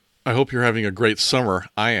I hope you're having a great summer.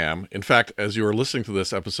 I am. In fact, as you are listening to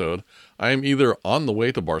this episode, I am either on the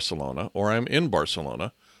way to Barcelona or I'm in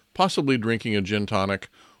Barcelona, possibly drinking a gin tonic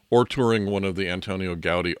or touring one of the Antonio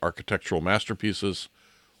Gaudi architectural masterpieces,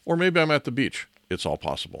 or maybe I'm at the beach. It's all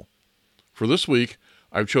possible. For this week,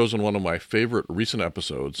 I've chosen one of my favorite recent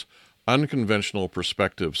episodes, Unconventional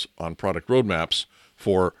Perspectives on Product Roadmaps,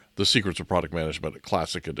 for the Secrets of Product Management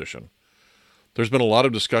Classic Edition. There's been a lot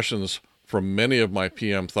of discussions from many of my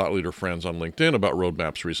PM thought leader friends on LinkedIn about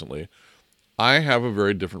roadmaps recently. I have a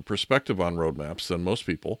very different perspective on roadmaps than most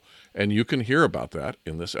people, and you can hear about that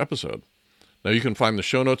in this episode. Now, you can find the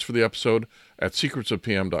show notes for the episode at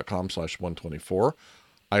secretsofpm.com/124.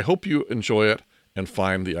 I hope you enjoy it and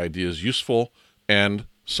find the ideas useful and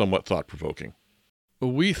somewhat thought-provoking.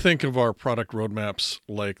 We think of our product roadmaps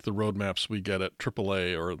like the roadmaps we get at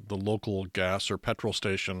AAA or the local gas or petrol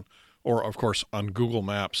station, or, of course, on Google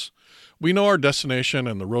Maps. We know our destination,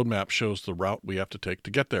 and the roadmap shows the route we have to take to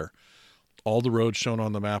get there. All the roads shown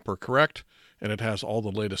on the map are correct, and it has all the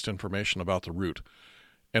latest information about the route.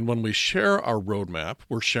 And when we share our roadmap,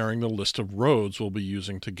 we're sharing the list of roads we'll be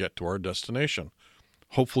using to get to our destination,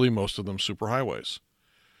 hopefully most of them superhighways.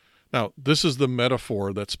 Now, this is the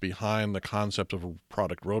metaphor that's behind the concept of a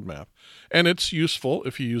product roadmap, and it's useful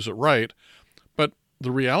if you use it right, but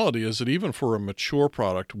the reality is that even for a mature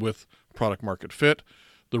product with product market fit,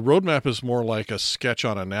 the roadmap is more like a sketch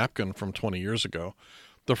on a napkin from 20 years ago.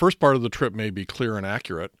 The first part of the trip may be clear and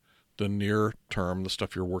accurate, the near term, the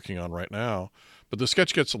stuff you're working on right now, but the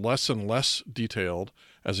sketch gets less and less detailed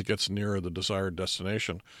as it gets nearer the desired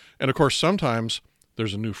destination. And of course, sometimes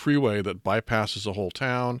there's a new freeway that bypasses a whole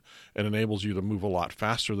town and enables you to move a lot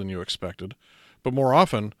faster than you expected. But more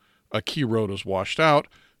often, a key road is washed out,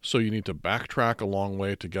 so you need to backtrack a long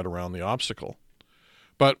way to get around the obstacle.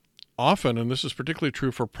 But often, and this is particularly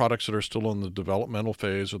true for products that are still in the developmental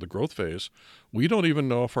phase or the growth phase, we don't even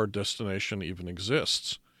know if our destination even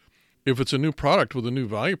exists. If it's a new product with a new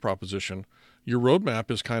value proposition, your roadmap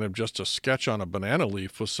is kind of just a sketch on a banana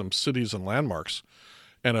leaf with some cities and landmarks,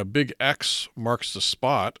 and a big X marks the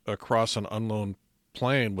spot across an unknown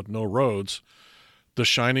plain with no roads, the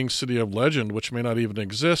shining city of legend, which may not even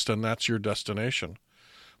exist, and that's your destination.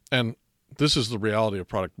 And this is the reality of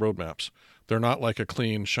product roadmaps. They're not like a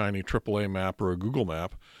clean, shiny AAA map or a Google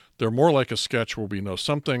map. They're more like a sketch where we know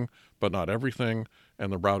something, but not everything,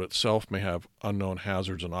 and the route itself may have unknown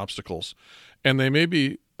hazards and obstacles. And they may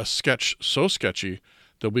be a sketch so sketchy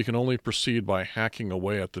that we can only proceed by hacking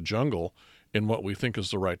away at the jungle in what we think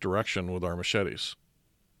is the right direction with our machetes.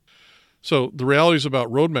 So the realities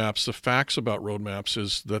about roadmaps, the facts about roadmaps,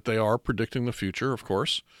 is that they are predicting the future, of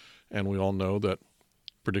course, and we all know that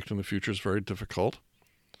predicting the future is very difficult.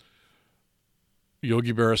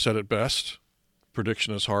 Yogi Berra said it best,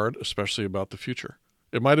 prediction is hard, especially about the future.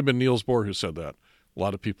 It might have been Niels Bohr who said that. A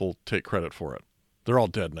lot of people take credit for it. They're all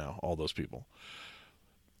dead now, all those people.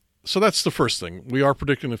 So that's the first thing. We are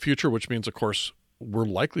predicting the future, which means, of course, we're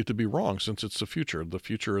likely to be wrong since it's the future. The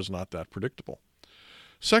future is not that predictable.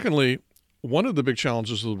 Secondly, one of the big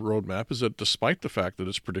challenges of the roadmap is that despite the fact that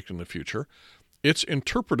it's predicting the future, it's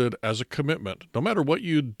interpreted as a commitment. No matter what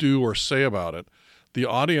you do or say about it, the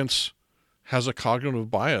audience has a cognitive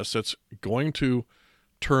bias that's going to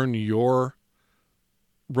turn your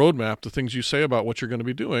roadmap, the things you say about what you're going to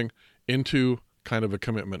be doing, into kind of a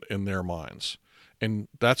commitment in their minds. And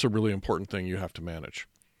that's a really important thing you have to manage.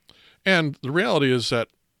 And the reality is that,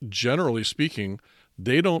 generally speaking,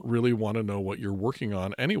 they don't really want to know what you're working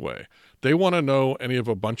on anyway. They want to know any of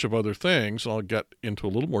a bunch of other things, and I'll get into a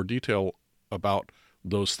little more detail about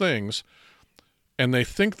those things, and they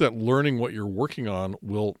think that learning what you're working on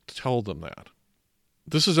will tell them that.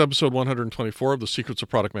 This is episode 124 of the Secrets of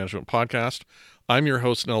Product Management podcast. I'm your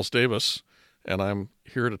host, Nels Davis, and I'm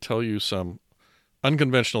here to tell you some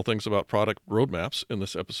unconventional things about product roadmaps in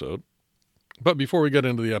this episode. But before we get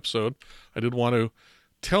into the episode, I did want to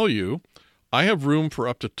tell you I have room for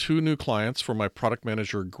up to 2 new clients for my product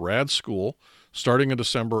manager grad school starting in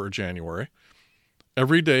December or January.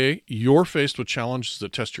 Every day, you're faced with challenges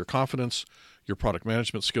that test your confidence, your product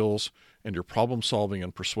management skills, and your problem-solving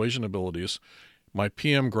and persuasion abilities. My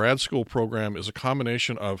PM grad school program is a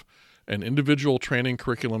combination of an individual training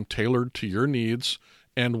curriculum tailored to your needs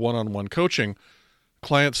and one-on-one coaching.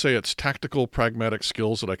 Clients say it's tactical, pragmatic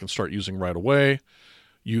skills that I can start using right away.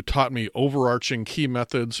 You taught me overarching key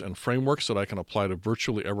methods and frameworks that I can apply to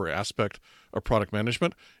virtually every aspect of product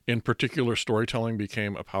management. In particular, storytelling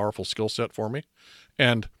became a powerful skill set for me.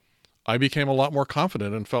 And I became a lot more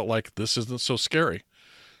confident and felt like this isn't so scary.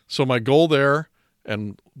 So my goal there,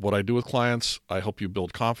 and what I do with clients, I help you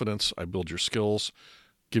build confidence, I build your skills,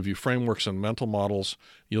 give you frameworks and mental models.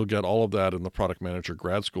 You'll get all of that in the Product Manager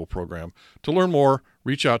Grad School program. To learn more,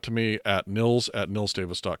 reach out to me at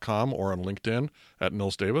nils@nilsdavis.com or on LinkedIn at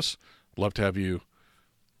Nils Davis. Love to have you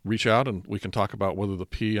reach out and we can talk about whether the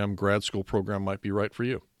PM Grad School program might be right for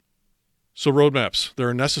you. So roadmaps, they're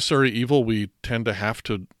a necessary evil. We tend to have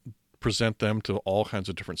to present them to all kinds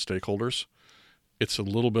of different stakeholders. It's a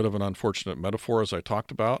little bit of an unfortunate metaphor, as I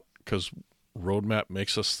talked about, because roadmap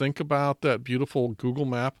makes us think about that beautiful Google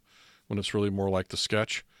map when it's really more like the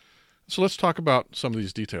sketch. So let's talk about some of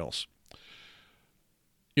these details.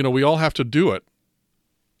 We all have to do it.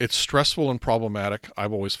 It's stressful and problematic.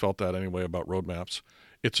 I've always felt that anyway about roadmaps.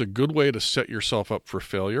 It's a good way to set yourself up for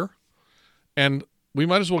failure. And we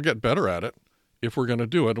might as well get better at it if we're going to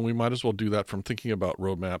do it. And we might as well do that from thinking about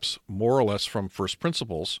roadmaps more or less from first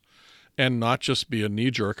principles and not just be a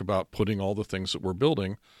knee-jerk about putting all the things that we're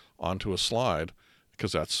building onto a slide,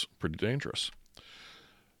 because that's pretty dangerous.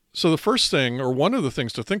 So the first thing, or one of the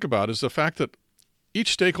things to think about, is the fact that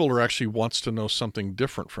each stakeholder actually wants to know something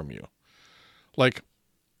different from you. Like,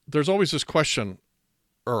 there's always this question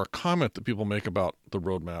or a comment that people make about the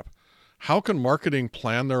roadmap. How can marketing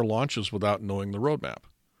plan their launches without knowing the roadmap?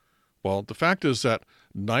 Well, the fact is that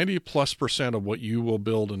 90+% of what you will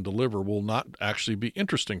build and deliver will not actually be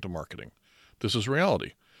interesting to marketing. This is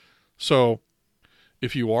reality. So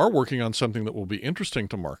if you are working on something that will be interesting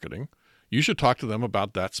to marketing, you should talk to them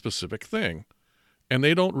about that specific thing. And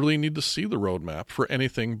they don't really need to see the roadmap for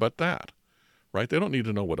anything but that, right? They don't need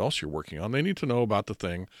to know what else you're working on. They need to know about the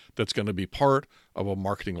thing that's going to be part of a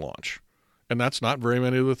marketing launch. And that's not very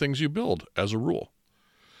many of the things you build as a rule.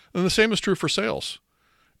 And the same is true for sales.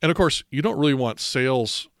 And of course, you don't really want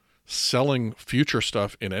sales selling future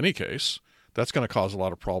stuff in any case. That's going to cause a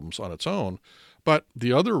lot of problems on its own. But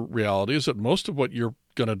the other reality is that most of what you're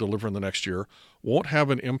going to deliver in the next year won't have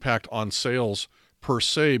an impact on sales per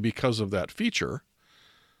se because of that feature.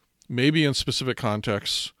 Maybe in specific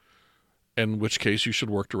contexts, in which case you should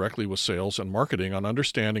work directly with sales and marketing on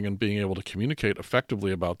understanding and being able to communicate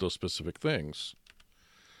effectively about those specific things.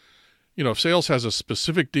 If sales has a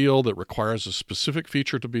specific deal that requires a specific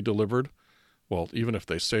feature to be delivered, well, even if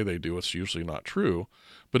they say they do, it's usually not true.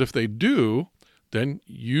 But if they do, then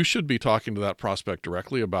you should be talking to that prospect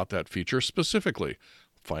directly about that feature specifically,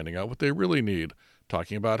 finding out what they really need,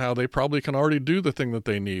 talking about how they probably can already do the thing that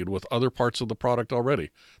they need with other parts of the product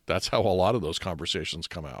already. That's how a lot of those conversations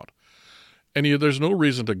come out. And there's no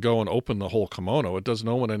reason to go and open the whole kimono. It does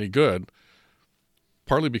no one any good.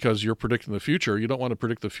 Partly because you're predicting the future. You don't want to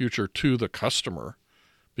predict the future to the customer,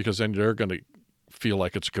 because then they're going to feel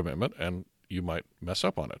like it's a commitment and you might mess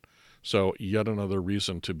up on it. So yet another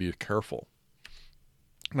reason to be careful.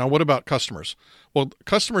 Now, what about customers? Well,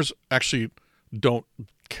 customers actually don't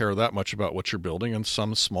care that much about what you're building. In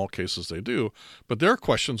some small cases they do. But their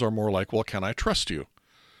questions are more like, well, can I trust you?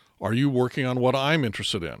 Are you working on what I'm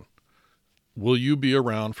interested in? Will you be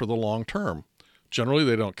around for the long term? Generally,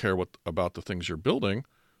 they don't care about the things you're building,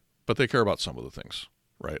 but they care about some of the things,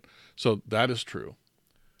 right? So that is true.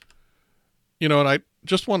 And I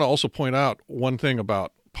just want to also point out one thing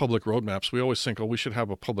about public roadmaps. We always think, we should have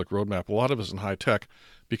a public roadmap. A lot of us in high tech,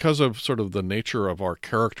 because of sort of the nature of our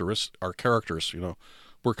characters,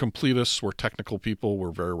 we're completists, we're technical people,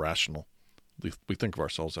 we're very rational. We think of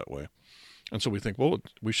ourselves that way. And so we think,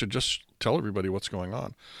 we should just tell everybody what's going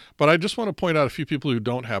on. But I just want to point out a few people who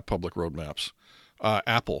don't have public roadmaps.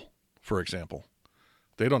 Apple, for example,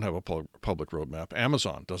 they don't have a public roadmap.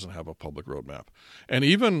 Amazon doesn't have a public roadmap. And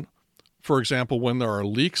even, for example, when there are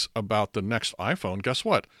leaks about the next iPhone, guess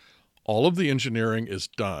what? All of the engineering is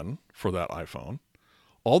done for that iPhone.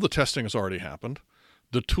 All the testing has already happened.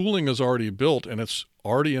 The tooling is already built and it's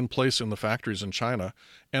already in place in the factories in China.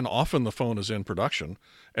 And often the phone is in production.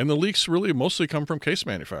 And the leaks really mostly come from case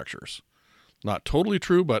manufacturers. Not totally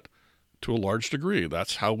true, but to a large degree.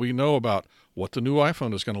 That's how we know about what the new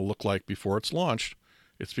iPhone is going to look like before it's launched.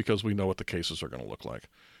 It's because we know what the cases are going to look like.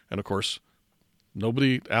 And of course,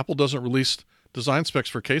 Apple doesn't release design specs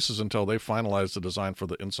for cases until they finalize the design for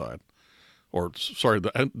the inside. Until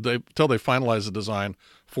they finalize the design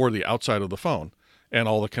for the outside of the phone and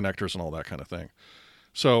all the connectors and all that kind of thing.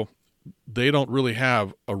 So they don't really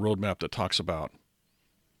have a roadmap that talks about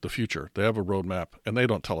the future. They have a roadmap and they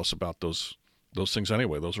don't tell us about those things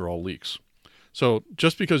anyway. Those are all leaks. So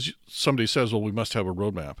just because somebody says, we must have a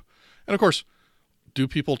roadmap. And of course, do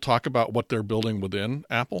people talk about what they're building within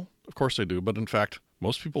Apple? Of course they do. But in fact,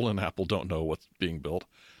 most people in Apple don't know what's being built.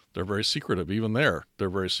 They're very secretive. Even they're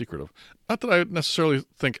very secretive. Not that I necessarily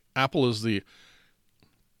think Apple is the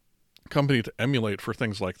company to emulate for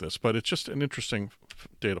things like this, but it's just an interesting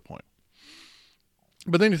data point.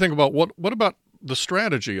 But then you think about what about the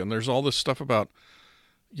strategy, and there's all this stuff about,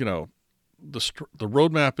 the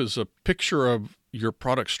roadmap is a picture of your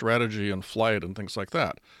product strategy and flight and things like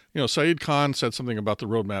that. Saeed Khan said something about the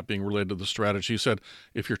roadmap being related to the strategy. He said,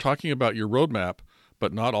 if you're talking about your roadmap,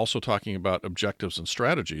 but not also talking about objectives and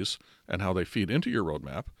strategies and how they feed into your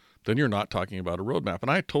roadmap, then you're not talking about a roadmap. And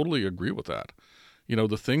I totally agree with that.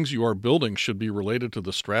 The things you are building should be related to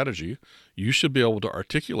the strategy. You should be able to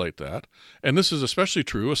articulate that. And this is especially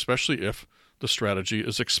true, especially if the strategy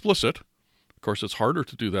is explicit. Of course, it's harder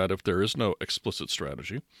to do that if there is no explicit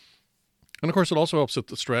strategy. And of course, it also helps if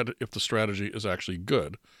the strategy is actually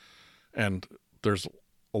good. And there's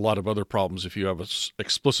a lot of other problems if you have an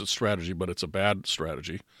explicit strategy, but it's a bad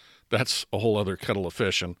strategy. That's a whole other kettle of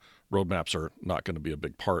fish, and roadmaps are not going to be a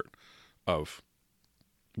big part of,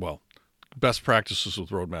 best practices with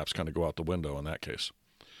roadmaps kind of go out the window in that case.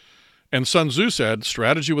 And Sun Tzu said,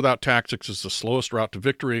 strategy without tactics is the slowest route to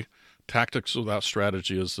victory. Tactics without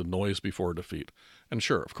strategy is the noise before defeat. And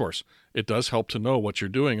sure, of course, it does help to know what you're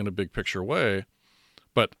doing in a big picture way,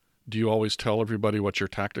 but do you always tell everybody what your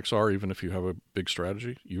tactics are, even if you have a big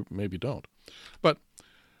strategy? You maybe don't. But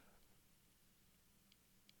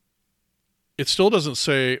it still doesn't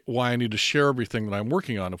say why I need to share everything that I'm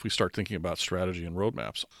working on if we start thinking about strategy and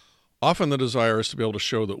roadmaps. Often the desire is to be able to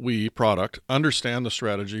show that we, product, understand the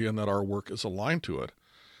strategy and that our work is aligned to it.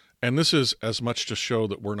 And this is as much to show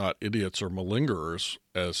that we're not idiots or malingerers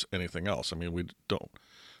as anything else. I mean, we don't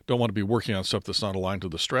want to be working on stuff that's not aligned to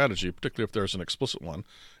the strategy, particularly if there's an explicit one.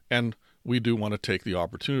 And we do want to take the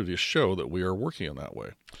opportunity to show that we are working in that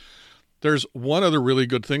way. There's one other really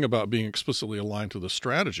good thing about being explicitly aligned to the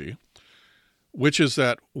strategy, which is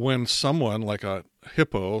that when someone like a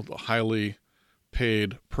hippo, the highly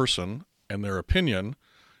paid person, and their opinion,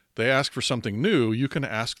 they ask for something new, you can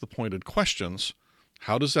ask the pointed questions.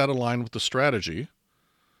 How does that align with the strategy?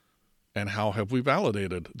 And how have we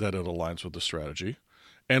validated that it aligns with the strategy?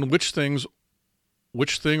 And which thing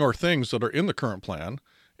or things that are in the current plan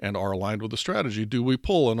and are aligned with the strategy do we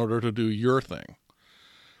pull in order to do your thing?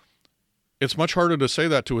 It's much harder to say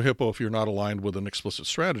that to a hippo if you're not aligned with an explicit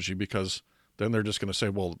strategy, because then they're just going to say,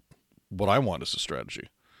 well, what I want is a strategy.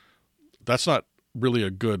 That's not really a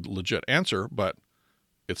good, legit answer, but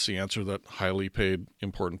it's the answer that highly paid,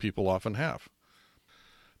 important people often have.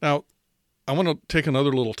 Now, I want to take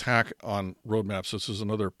another little tack on roadmaps. This is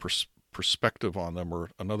another perspective on them, or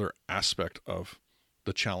another aspect of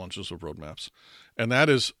the challenges of roadmaps. And that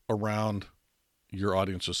is around your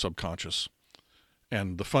audience's subconscious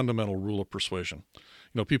and the fundamental rule of persuasion.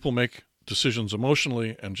 People make decisions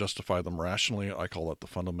emotionally and justify them rationally. I call that the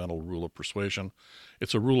fundamental rule of persuasion.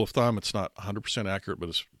 It's a rule of thumb. It's not 100% accurate, but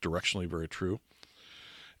it's directionally very true.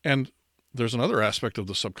 And there's another aspect of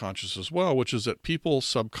the subconscious as well, which is that people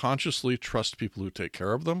subconsciously trust people who take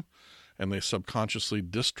care of them, and they subconsciously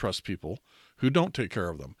distrust people who don't take care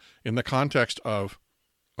of them. In the context of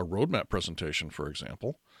a roadmap presentation, for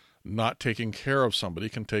example, not taking care of somebody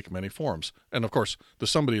can take many forms. And of course, the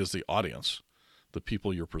somebody is the audience, the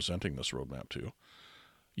people you're presenting this roadmap to.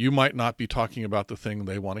 You might not be talking about the thing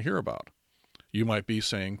they want to hear about. You might be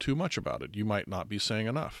saying too much about it. You might not be saying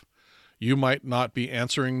enough. You might not be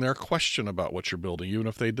answering their question about what you're building, even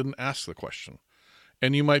if they didn't ask the question.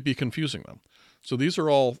 And you might be confusing them. So these are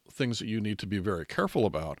all things that you need to be very careful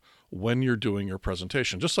about when you're doing your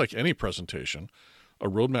presentation. Just like any presentation, a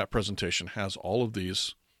roadmap presentation has all of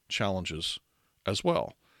these challenges as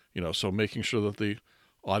well. So making sure that the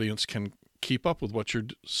audience can keep up with what you're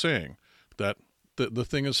saying, that the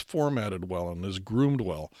thing is formatted well and is groomed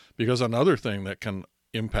well. Because another thing that can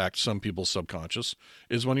impact some people's subconscious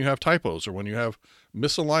is when you have typos, or when you have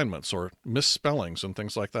misalignments or misspellings and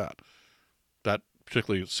things like that. That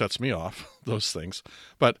particularly sets me off, those things.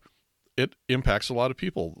 But it impacts a lot of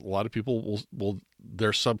people. A lot of people will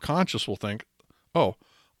their subconscious will think, oh,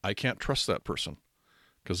 I can't trust that person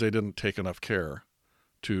because they didn't take enough care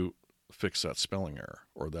to fix that spelling error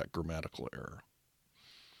or that grammatical error.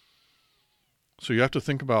 So you have to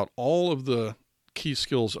think about all of the key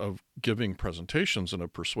skills of giving presentations and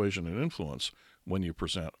of persuasion and influence when you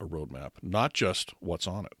present a roadmap, not just what's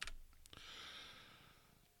on it.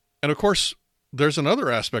 And of course, there's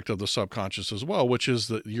another aspect of the subconscious as well, which is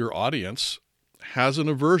that your audience has an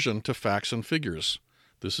aversion to facts and figures.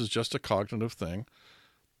 This is just a cognitive thing.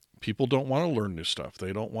 People don't want to learn new stuff.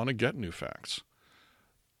 They don't want to get new facts.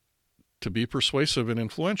 To be persuasive and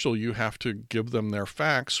influential, you have to give them their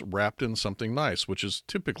facts wrapped in something nice, which is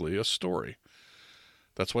typically a story.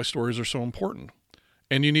 That's why stories are so important.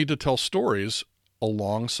 And you need to tell stories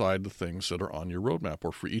alongside the things that are on your roadmap,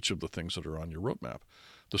 or for each of the things that are on your roadmap.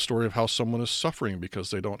 The story of how someone is suffering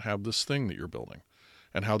because they don't have this thing that you're building.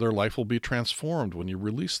 and how their life will be transformed when you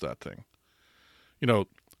release that thing. You know,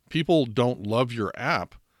 people don't love your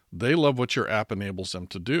app. They love what your app enables them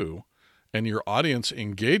to do. And your audience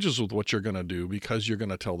engages with what you're going to do because you're going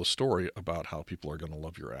to tell the story about how people are going to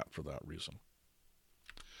love your app for that reason.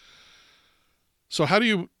 So how do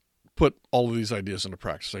you put all of these ideas into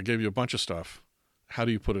practice? I gave you a bunch of stuff. How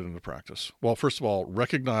do you put it into practice? Well, first of all,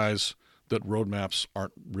 recognize that roadmaps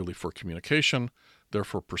aren't really for communication. They're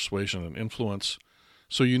for persuasion and influence.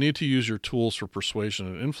 So you need to use your tools for persuasion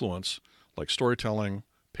and influence, like storytelling,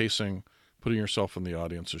 pacing, putting yourself in the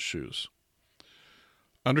audience's shoes.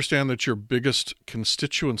 Understand that your biggest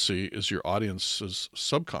constituency is your audience's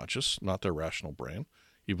subconscious, not their rational brain,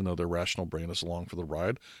 even though their rational brain is along for the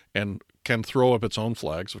ride and can throw up its own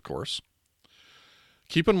flags, of course.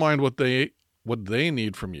 Keep in mind what they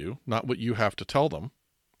need from you, not what you have to tell them.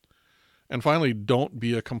 And finally, don't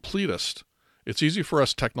be a completist. It's easy for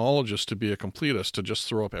us technologists to be a completist, to just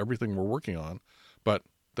throw up everything we're working on, but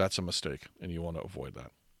that's a mistake, and you want to avoid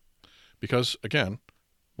that. Because, again,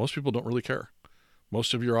 most people don't really care.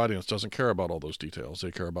 Most of your audience doesn't care about all those details.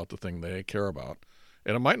 They care about the thing they care about.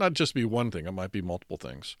 And it might not just be one thing. It might be multiple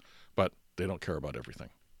things. But they don't care about everything.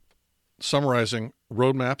 Summarizing,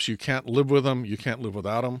 roadmaps, you can't live with them. You can't live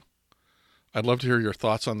without them. I'd love to hear your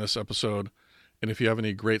thoughts on this episode. And if you have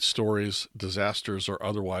any great stories, disasters, or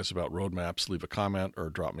otherwise about roadmaps, leave a comment or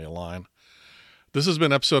drop me a line. This has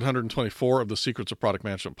been episode 124 of the Secrets of Product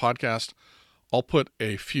Management podcast. I'll put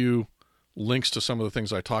a few links to some of the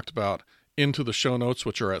things I talked about into the show notes,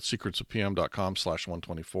 which are at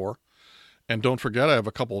secretsofpm.com/124. And don't forget, I have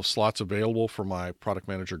a couple of slots available for my Product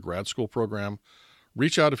Manager grad school program.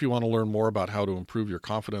 Reach out if you want to learn more about how to improve your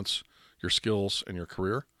confidence, your skills, and your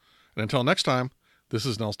career. And until next time, this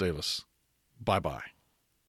is Nels Davis. Bye-bye.